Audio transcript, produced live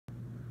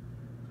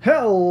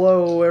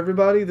Hello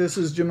everybody, this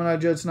is Gemini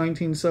Jets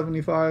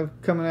 1975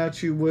 coming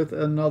at you with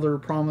another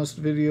promised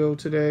video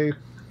today.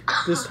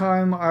 This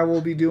time I will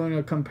be doing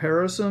a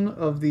comparison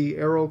of the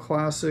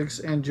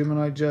Aeroclassics and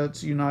Gemini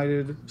Jets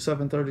United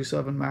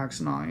 737 MAX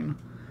 9.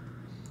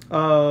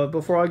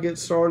 Before I get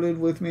started,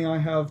 with me I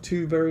have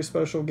two very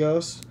special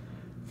guests.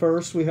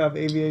 First we have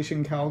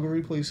Aviation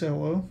Calgary, please say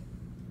hello.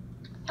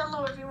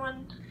 Hello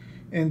everyone.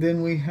 And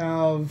then we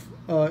have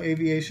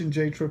Aviation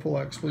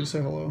JXXX, please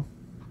say hello.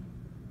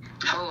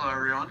 Hello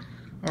everyone.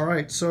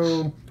 Alright,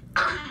 so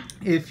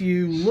if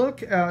you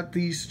look at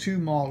these two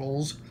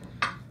models,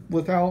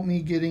 without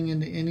me getting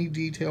into any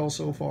detail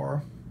so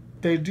far,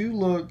 they do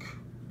look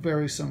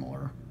very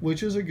similar,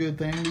 which is a good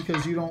thing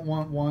because you don't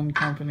want one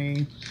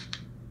company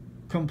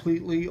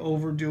completely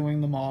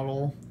overdoing the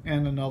model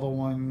and another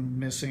one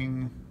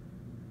missing,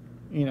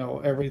 you know,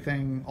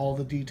 everything, all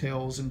the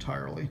details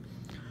entirely.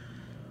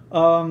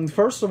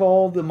 First of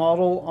all, the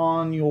model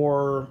on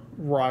your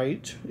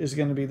right is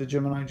going to be the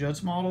Gemini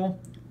Jets model.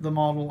 The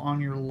model on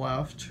your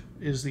left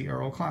is the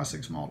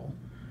Aeroclassics model.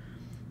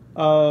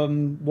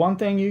 One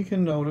thing you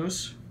can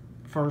notice,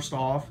 first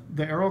off,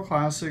 the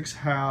Aeroclassics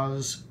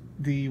has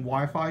the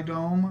Wi-Fi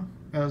dome,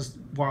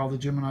 while the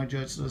Gemini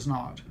Jets does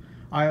not.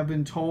 I have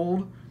been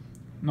told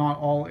not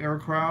all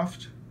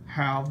aircraft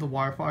have the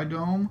Wi-Fi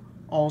dome.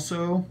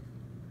 Also,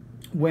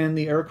 when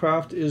the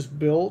aircraft is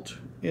built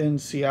in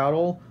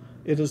Seattle,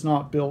 it is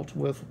not built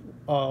with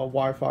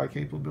Wi-Fi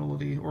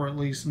capability, or at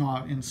least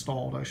not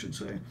installed, I should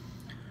say.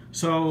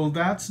 So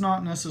that's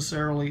not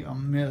necessarily a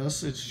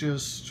miss. It's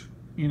just,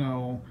 you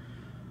know,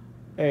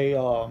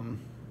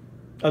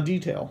 a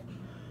detail.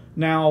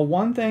 Now,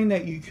 one thing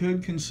that you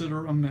could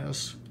consider a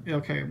miss,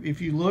 okay,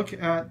 if you look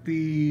at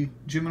the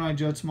Gemini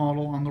Jets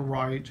model on the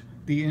right,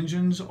 the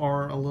engines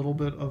are a little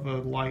bit of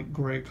a light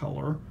gray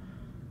color.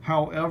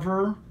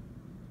 However,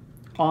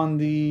 on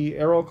the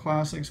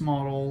Aeroclassics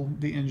model,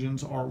 the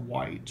engines are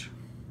white.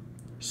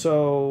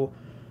 So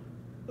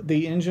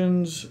the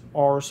engines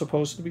are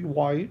supposed to be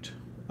white,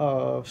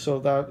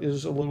 so that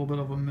is a little bit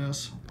of a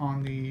miss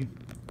on the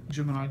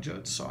Gemini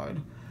Jets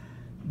side.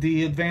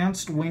 The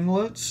advanced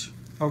winglets,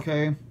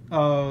 okay,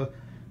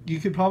 you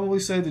could probably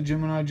say the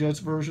Gemini Jets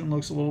version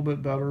looks a little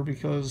bit better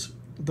because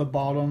the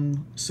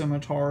bottom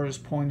scimitar is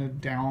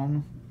pointed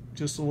down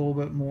just a little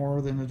bit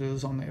more than it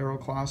is on the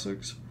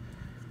Aeroclassics.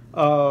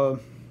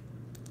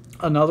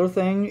 Another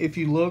thing, if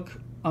you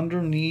look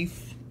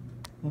underneath,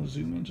 I'll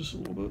zoom in just a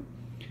little bit.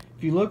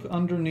 If you look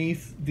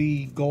underneath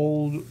the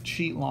gold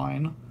sheet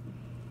line,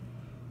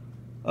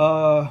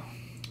 the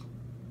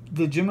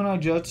Gemini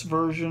Jets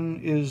version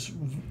is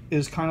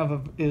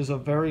a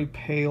very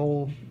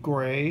pale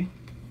gray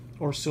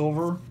or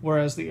silver,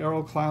 whereas the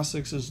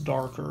Aeroclassics is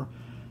darker.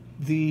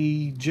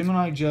 The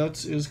Gemini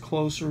Jets is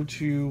closer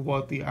to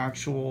what the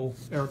actual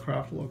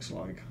aircraft looks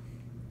like.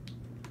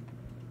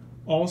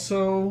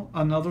 Also,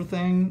 another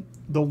thing,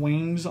 the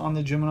wings on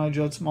the Gemini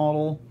Jets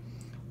model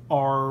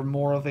are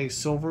more of a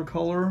silver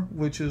color,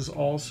 which is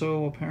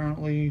also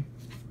apparently,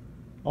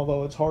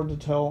 although it's hard to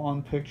tell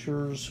on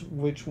pictures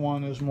which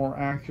one is more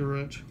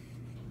accurate.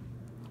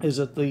 Is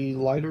it the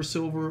lighter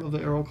silver of the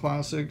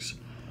Aeroclassics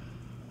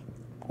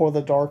or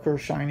the darker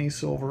shiny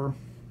silver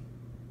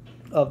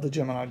of the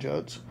Gemini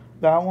Jets?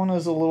 That one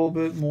is a little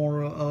bit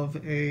more of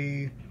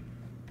a,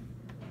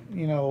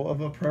 you know,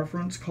 of a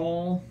preference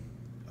call.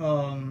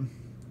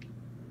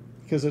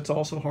 Because it's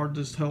also hard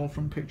to tell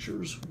from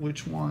pictures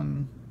which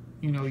one,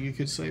 you know, you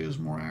could say is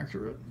more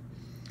accurate.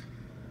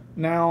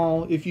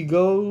 Now, if you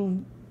go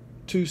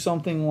to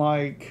something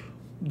like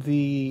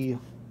the,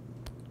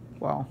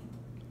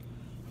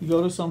 you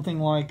go to something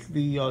like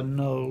the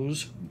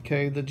nose,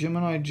 okay, the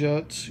Gemini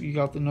Jets, you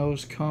got the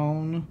nose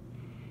cone,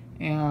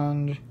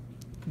 and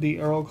the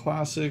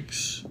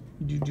Aeroclassics,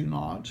 you do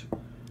not.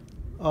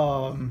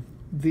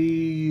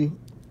 The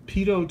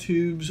pitot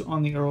tubes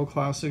on the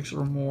Aeroclassics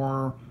are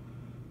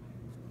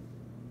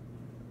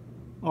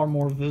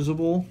more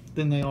visible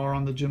than they are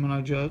on the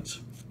Gemini Jets.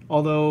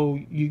 Although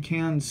you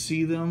can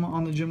see them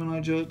on the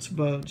Gemini Jets,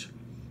 but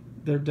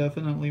they're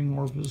definitely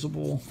more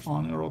visible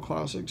on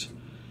Aeroclassics.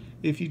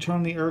 If you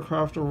turn the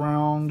aircraft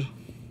around,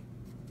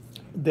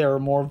 they're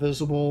more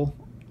visible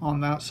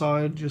on that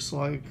side, just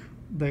like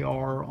they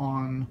are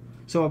on...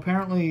 So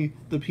apparently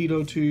the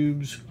pitot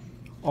tubes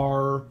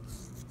are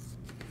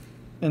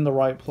in the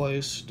right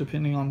place,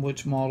 depending on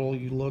which model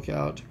you look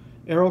at.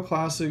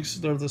 Aeroclassics,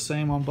 they're the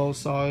same on both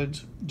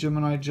sides.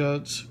 Gemini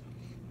Jets,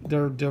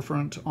 they're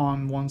different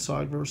on one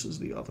side versus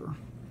the other.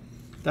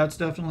 That's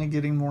definitely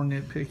getting more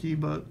nitpicky,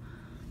 but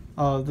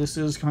this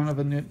is kind of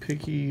a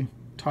nitpicky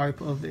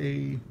type of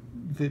a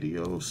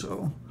video.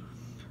 So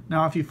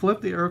now if you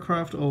flip the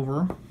aircraft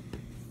over,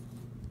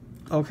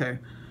 okay,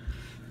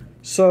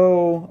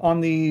 so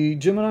on the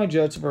Gemini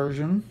Jets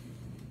version,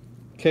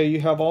 okay,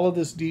 you have all of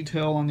this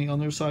detail on the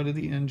underside of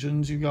the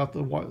engines. You got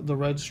the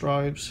red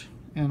stripes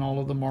and all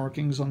of the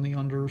markings on the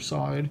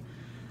underside.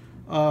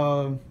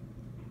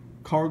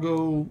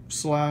 Cargo /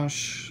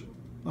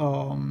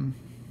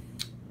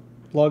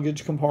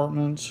 luggage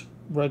compartments,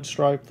 red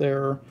stripe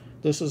there.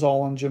 This is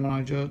all on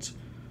Gemini jets.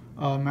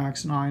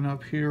 Max 9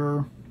 up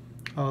here,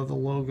 the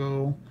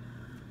logo.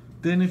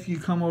 Then if you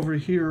come over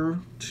here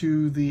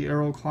to the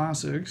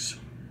Aeroclassics,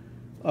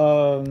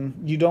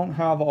 you don't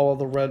have all of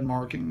the red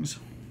markings.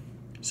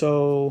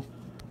 So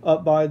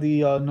up by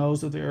the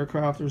nose of the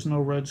aircraft, there's no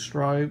red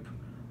stripe.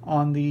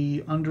 On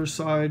the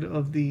underside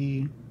of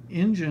the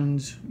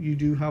engines, you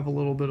do have a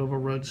little bit of a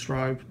red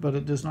stripe, but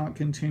it does not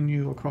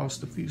continue across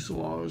the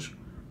fuselage,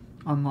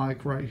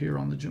 unlike right here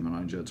on the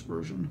Gemini Jets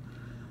version.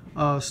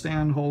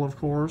 Stand hole, of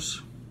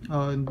course,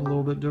 in a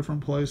little bit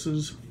different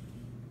places.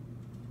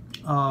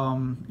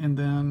 And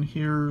then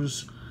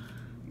here's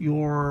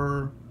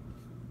your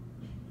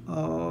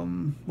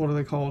what are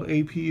they called?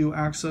 APU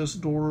access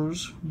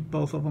doors.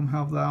 Both of them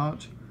have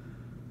that.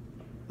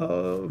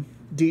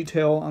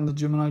 Detail on the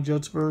Gemini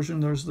Jets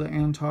version, there's the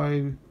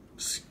anti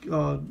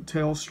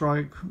tail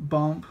strike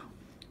bump,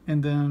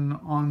 and then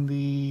on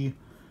the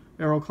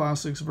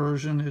Aeroclassics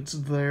version it's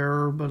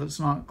there, but it's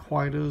not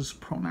quite as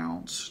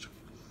pronounced.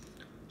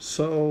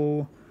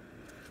 So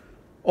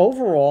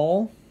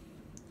overall,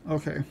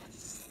 okay,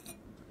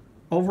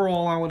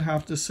 overall I would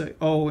have to say,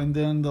 oh, and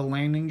then the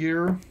landing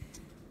gear,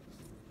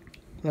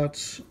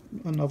 that's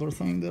another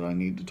thing that I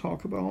need to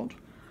talk about.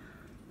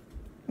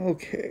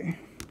 Okay.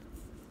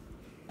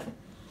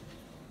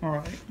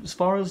 Alright, as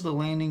far as the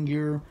landing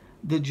gear,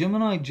 the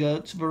Gemini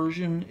Jets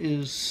version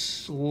is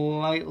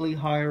slightly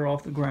higher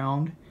off the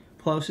ground.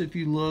 Plus, if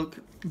you look,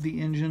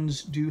 the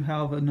engines do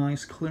have a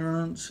nice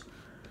clearance.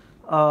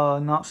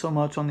 Not so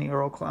much on the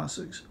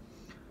Aeroclassics.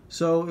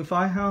 So if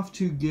I have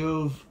to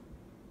give,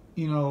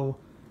 you know,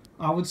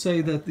 I would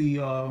say that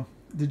the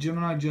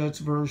Gemini Jets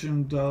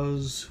version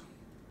does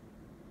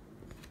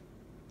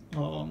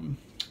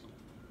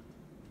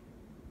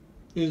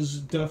is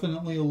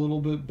definitely a little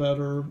bit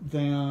better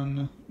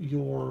than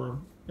your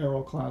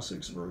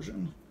Aeroclassics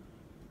version.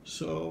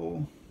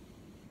 So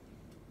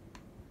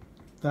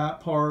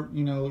that part,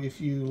 you know,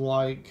 if you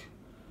like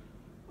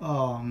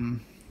Aeroclassics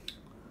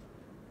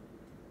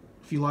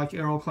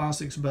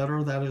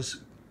better, that is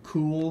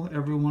cool.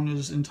 Everyone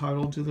is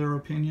entitled to their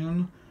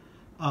opinion.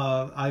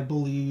 I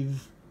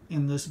believe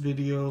in this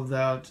video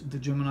that the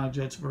Gemini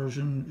Jets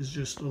version is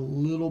just a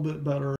little bit better